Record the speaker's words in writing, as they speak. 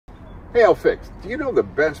Hey, Alfix, do you know the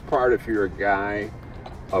best part if you're a guy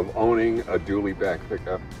of owning a dually back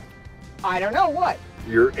pickup? I don't know, what?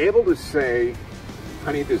 You're able to say,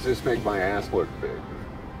 honey, does this make my ass look big?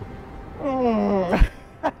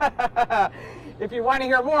 If you want to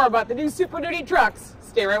hear more about the new Super Duty trucks,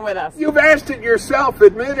 stay right with us. You've asked it yourself,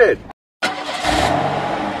 admit it.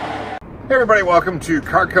 Hey everybody, welcome to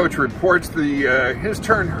Car Coach Reports, the his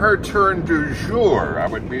turn, her turn du jour. I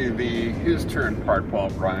would be the his turn part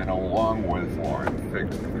Paul Bryan along with Lauren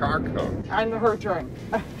Fix, the Car Coach. I'm the her turn.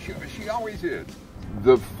 She always is.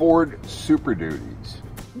 The Ford Super Duties.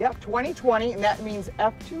 Yep, 2020, and that means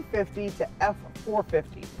F250 to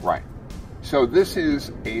F450. Right. So this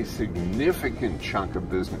is a significant chunk of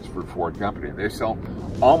business for Ford Company. They sell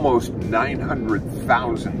almost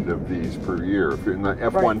 900,000 of these per year in the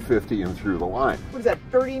F-150 and through the line. What is that,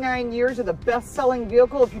 39 years of the best-selling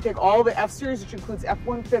vehicle? If you take all the F-Series, which includes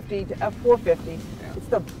F-150 to F-450, yeah. It's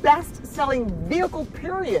the best-selling vehicle,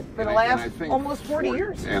 period, for the last almost 40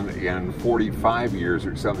 years. And 45 years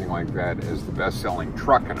or something like that as the best-selling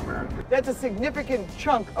truck in America. That's a significant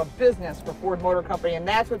chunk of business for Ford Motor Company, and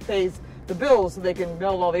that's what pays the bills so they can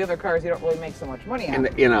build all the other cars they don't really make so much money on.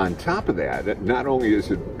 And on top of that, not only is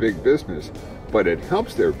it big business, but it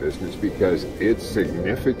helps their business because it's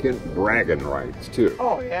significant bragging rights too.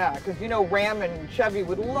 Oh yeah, because you know Ram and Chevy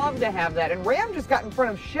would love to have that, and Ram just got in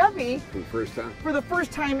front of Chevy for the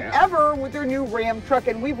first time ever with their new Ram truck,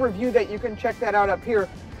 and we've reviewed that. You can check that out up here.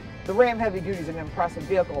 The Ram Heavy Duty is an impressive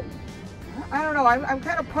vehicle. I don't know, I'm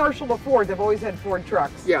kind of partial to Ford. They've always had Ford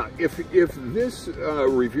trucks. Yeah, if this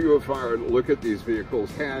review of our look at these vehicles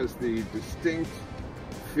has the distinct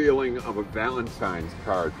feeling of a Valentine's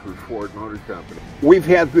card for Ford Motor Company. We've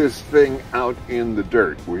had this thing out in the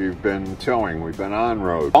dirt. We've been towing, we've been on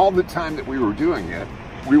road. All the time that we were doing it,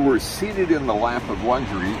 we were seated in the lap of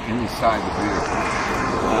luxury inside the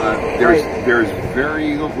vehicle. There's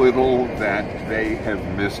very little that they have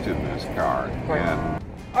missed in this car. And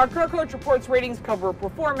our Car Coach Reports ratings cover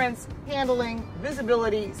performance, handling,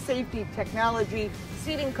 visibility, safety, technology,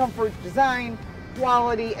 seating comfort, design,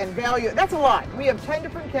 quality, and value. That's a lot. We have 10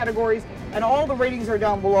 different categories, and all the ratings are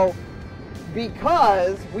down below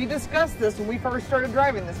because we discussed this when we first started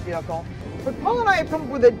driving this vehicle. But Paul and I have come up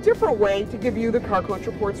with a different way to give you the Car Coach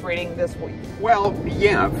Reports rating this week. Well,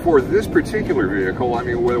 yeah, for this particular vehicle, I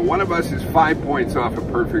mean, one of us is 5 points off a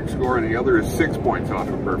perfect score and the other is 6 points off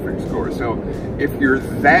a perfect score. So if you're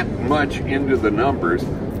that much into the numbers,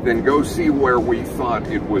 then go see where we thought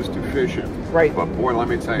it was deficient. Right. But boy, let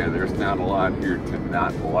me tell you, there's not a lot here to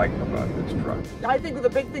not like about this truck. I think the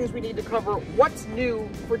big things we need to cover, what's new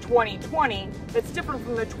for 2020 that's different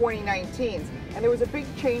from the 2019s. And there was a big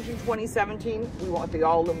change in 2017. We want the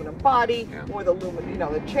all aluminum body, or the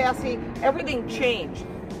aluminum, the chassis. Everything changed.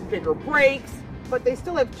 Bigger brakes, but they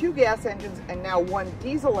still have 2 gas engines and now 1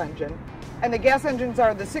 diesel engine. And the gas engines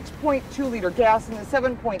are the 6.2 liter gas and the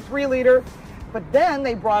 7.3 liter. But then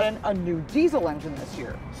they brought in a new diesel engine this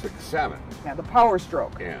year. 6.7. Yeah, the Power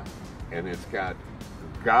Stroke. Yeah, and it's got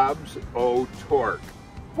gobs o' torque.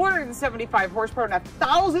 475 horsepower and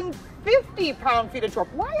 1,050 pound-feet of torque.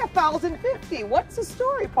 Why 1,050? What's the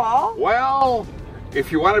story, Paul? Well,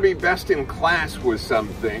 if you want to be best in class with some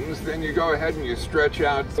things, then you go ahead and you stretch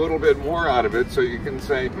out a little bit more out of it so you can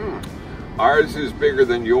say, ours is bigger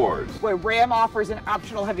than yours. Well, Ram offers an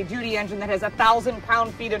optional heavy-duty engine that has 1,000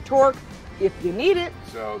 pound-feet of torque if you need it.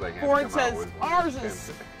 So they have Ford says ours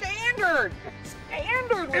is standard.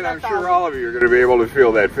 And I'm sure all of you are going to be able to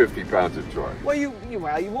feel that 50 pounds of torque. Well, you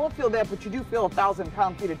won't feel that, but you do feel 1,000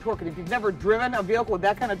 pound-feet of torque. And if you've never driven a vehicle with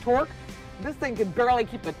that kind of torque, this thing can barely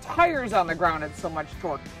keep the tires on the ground. It's so much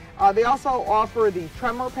torque. They also offer the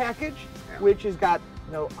Tremor package, which has got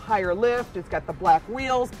higher lift. It's got the black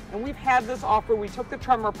wheels, and we've had this offer. We took the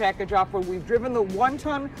Tremor package offer. We've driven the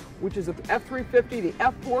 1-ton, which is the F350, the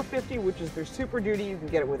F450, which is their Super Duty. You can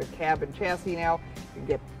get it with a cab and chassis now. You can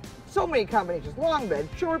get so many combinations: long bed,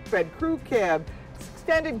 short bed, crew cab,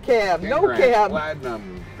 extended cab, no cab,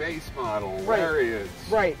 Platinum, base model, Lariats.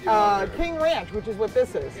 Right. King Ranch, which is what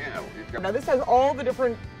this is. Yeah. Now this has all the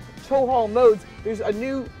different tow haul modes. There's a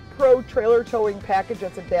new Pro trailer towing package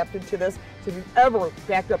that's adapted to this. So if you've ever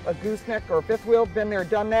backed up a gooseneck or a fifth wheel, been there,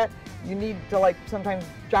 done that, you need to sometimes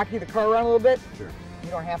jockey the car around a little bit. Sure. You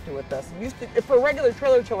don't have to with this. For regular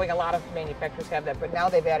trailer towing, a lot of manufacturers have that, but now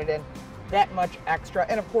they've added in that much extra,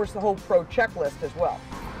 and of course the whole Pro checklist as well.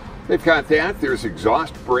 They've got that. There's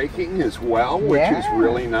exhaust braking as well, which is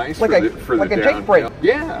really nice for the Jake brake.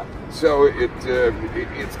 Yeah. So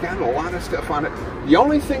it's got a lot of stuff on it. The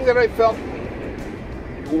only thing that I felt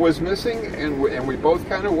was missing, and we both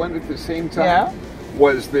kind of went at the same time,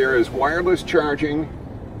 was there is wireless charging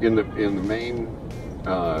in the main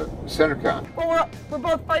center con. Well, we're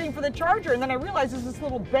both fighting for the charger, and then I realized there's this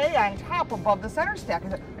little bay on top above the center stack. I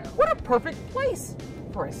said, what a perfect place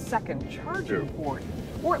for a second charging port,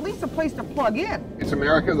 or at least a place to plug in. It's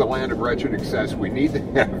America, the land of wretched excess. We need to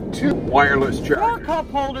have 2 wireless chargers. 4 cup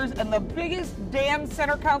holders and the biggest damn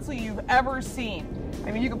center console you've ever seen.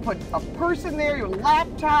 I mean, you can put a person there, your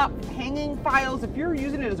laptop, hanging files. If you're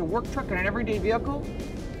using it as a work truck in an everyday vehicle,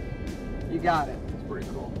 you got it. It's pretty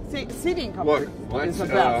cool. Seating comfort is the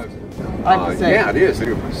best. Yeah, it is. They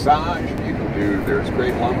do massage. You can do. There's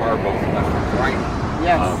great lumbar, both left and right.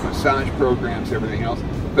 Yes. Massage programs, everything else.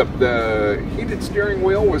 The heated steering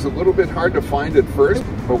wheel was a little bit hard to find at first,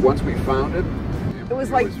 but once we found it, it was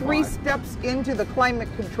like 3 steps into the climate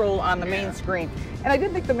control on the main screen. And I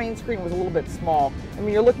did think the main screen was a little bit small. I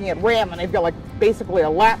mean, you're looking at RAM, and they've got like basically a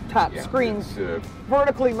laptop screen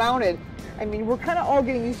vertically mounted. I mean, we're kind of all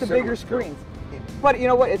getting used to bigger screens. But you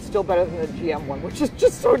know what? It's still better than the GM one, which is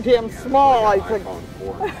just so damn small. I think.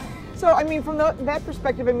 So, I mean, from that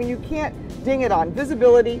perspective, I mean, you can't ding it on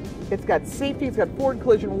visibility. It's got safety. It's got forward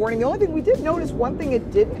collision warning. The only thing we did notice, one thing it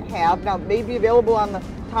didn't have, now it may be available on the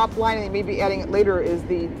top line, and they may be adding it later, is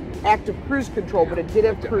the active cruise control, but it did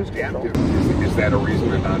have cruise control. Is that a reason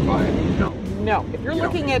to not buy it? No. No. If you're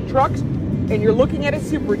looking at trucks and you're looking at a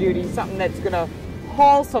Super Duty, something that's going to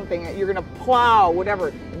haul something, that you're going to plow, whatever,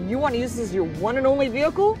 and you want to use this as your one and only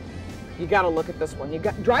vehicle, you got to look at this one. You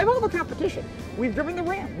got drive all the competition. We've driven the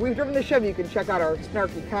Ram. We've driven the Chevy. You can check out our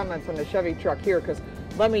snarky comments on the Chevy truck here, because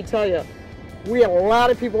let me tell you, we had a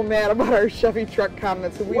lot of people mad about our Chevy truck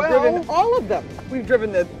comments, and we've driven all of them. We've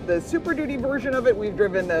driven the Super Duty version of it. We've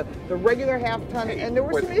driven the regular half-ton, and there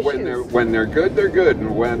were some issues. When they're good, they're good.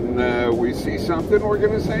 And when we see something, we're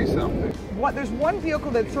going to say something. There's one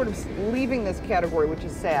vehicle that's sort of leaving this category, which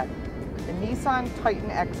is sad. The Nissan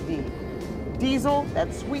Titan XD. Diesel,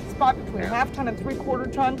 that sweet spot between half-ton and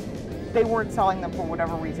 3/4 ton. They weren't selling them for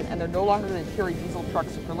whatever reason, and they're no longer going to carry diesel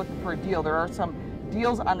trucks. If you're looking for a deal, there are some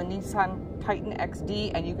deals on the Nissan Titan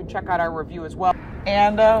XD, and you can check out our review as well.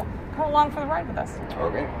 And come along for the ride with us.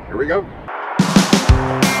 Okay, here we go.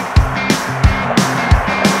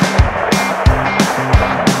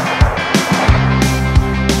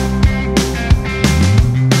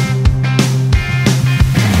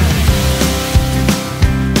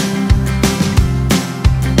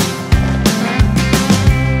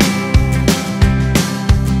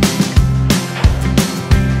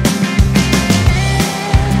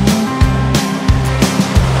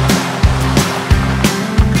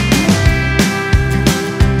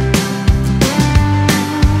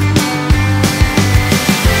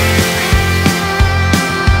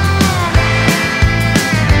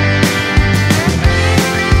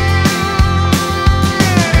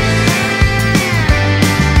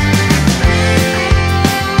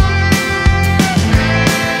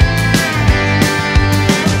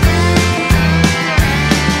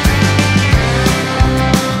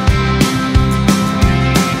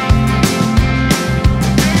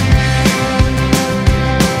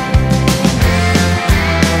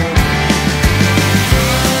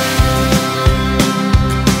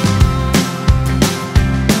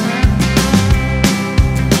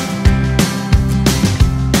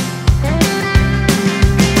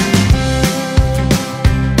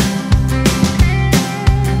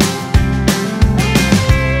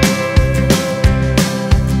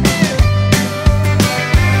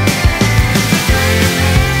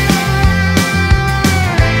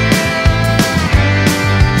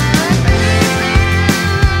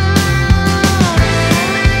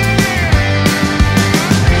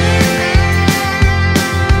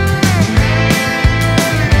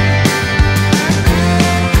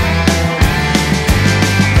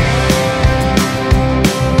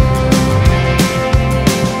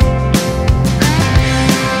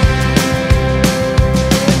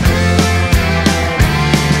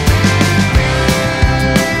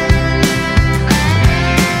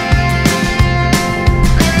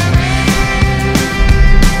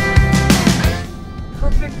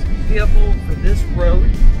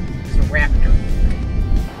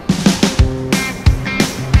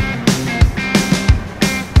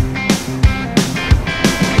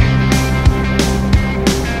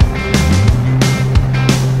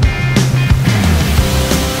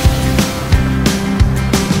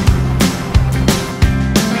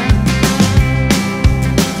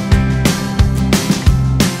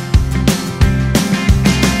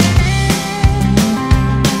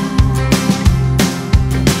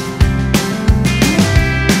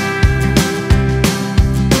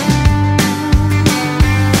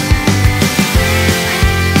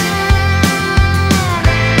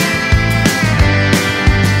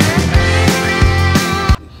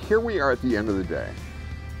 are at the end of the day.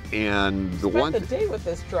 And Spent the day with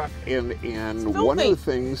this truck. And one of the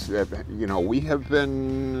things that, you know, we have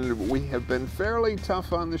been fairly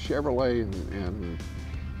tough on the Chevrolet and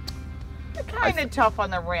kind of tough on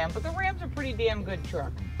the Ram, but the Ram's a pretty damn good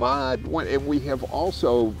truck. But we have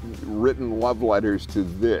also written love letters to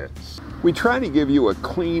this. We try to give you a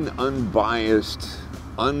clean, unbiased,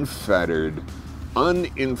 unfettered,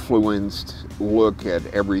 uninfluenced look at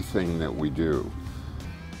everything that we do.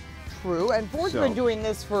 True, and Ford's been doing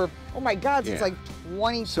this for, oh my God, since like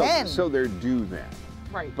 2010. So they're due that.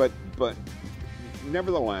 Right. But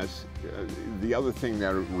nevertheless, the other thing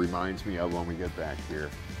that it reminds me of when we get back here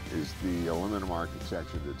is the aluminum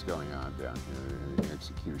architecture that's going on down here, the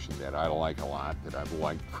execution that I like a lot, that I've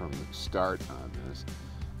liked from the start on this.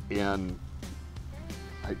 And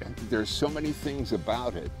there's so many things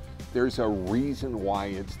about it. There's a reason why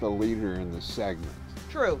it's the leader in the segment.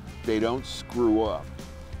 True. They don't screw up.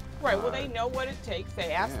 Right, well, they know what it takes.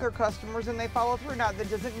 They ask their customers and they follow through. Now,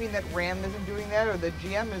 that doesn't mean that Ram isn't doing that or the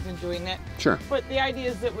GM isn't doing that. Sure. But the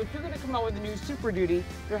idea is that if you're going to come out with a new Super Duty,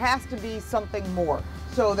 there has to be something more.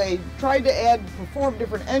 So they tried to perform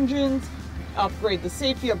different engines, upgrade the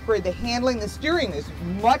safety, upgrade the handling. The steering is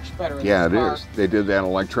much better in this car. Yeah, it is. They did that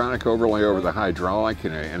electronic overlay over the hydraulic,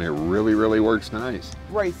 and it really, really works nice.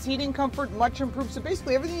 Right, seating comfort, much improved. So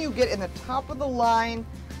basically everything you get in the top of the line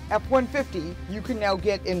F-150, you can now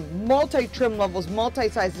get in multi-trim levels,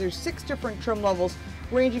 multi-sizes. There's 6 different trim levels,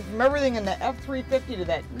 ranging from everything in the F-350 to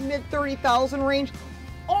that mid-30,000 range,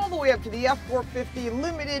 all the way up to the F-450,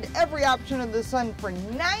 limited, every option under the sun for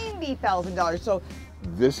 $90,000. So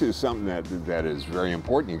this is something that is very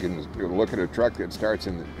important. You can look at a truck that starts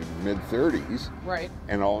in the mid-30s, right,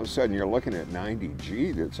 and all of a sudden you're looking at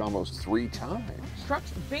 90G. That's almost 3 times.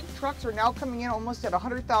 Big trucks are now coming in almost at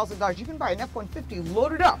 $100,000. You can buy an F-150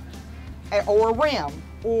 loaded up, or a Ram,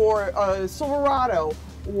 or a Silverado,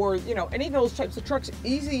 or any of those types of trucks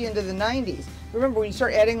easy into the 90s. Remember, when you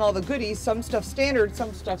start adding all the goodies, some stuff's standard,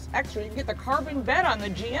 some stuff's extra. You can get the carbon bed on the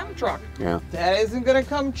GM truck. Yeah. That isn't going to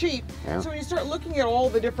come cheap. Yeah. So when you start looking at all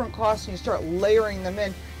the different costs and you start layering them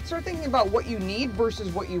in, start thinking about what you need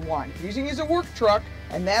versus what you want. If you're using it as a work truck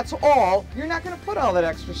and that's all, you're not going to put all that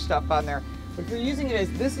extra stuff on there. But if you're using it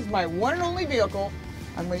as, this is my one and only vehicle,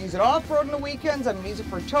 I'm going to use it off-road on the weekends, I'm going to use it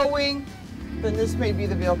for towing, then this may be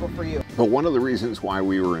the vehicle for you. But one of the reasons why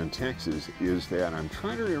we were in Texas is that I'm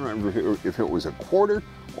trying to remember if it was a quarter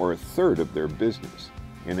or a third of their business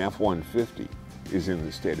in F-150 is in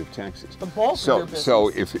the state of Texas. The bulk of their business. So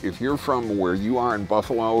if you're from where you are in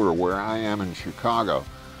Buffalo or where I am in Chicago,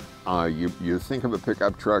 you think of a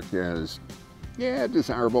pickup truck as, yeah,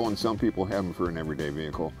 desirable, and some people have them for an everyday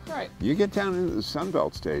vehicle. Right. You get down into the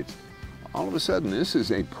Sunbelt states, all of a sudden this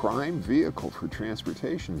is a prime vehicle for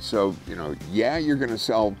transportation. So, yeah, you're going to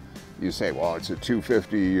sell, you say, well, it's a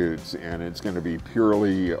 250 and it's going to be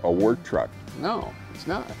purely a work truck. No, it's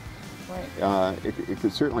not. Right. It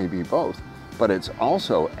could certainly be both, but it's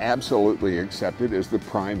also absolutely accepted as the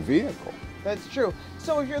prime vehicle. That's true.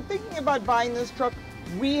 So if you're thinking about buying this truck,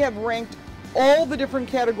 we have ranked all the different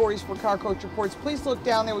categories for Car Coach Reports. Please look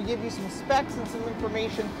down there. We'll give you some specs and some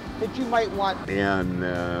information that you might want. And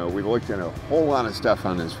we looked at a whole lot of stuff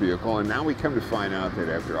on this vehicle, and now we come to find out that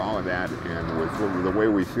after all of that, and with the way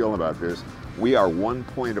we feel about this, we are 1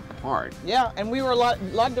 point apart. Yeah, and we were a lot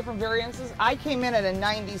of different variances. I came in at a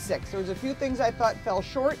 96. There was a few things I thought fell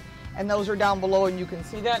short, and those are down below, and you can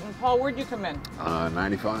see that. And Paul, where'd you come in?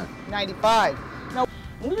 95. 95. Now,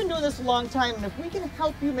 we've been doing this a long time, and if we can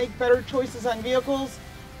help you make better choices on vehicles,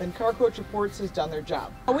 then Car Coach Reports has done their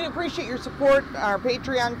job. We appreciate your support, our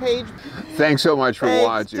Patreon page. Thanks so much for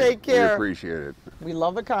watching. Take care. We appreciate it. We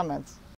love the comments.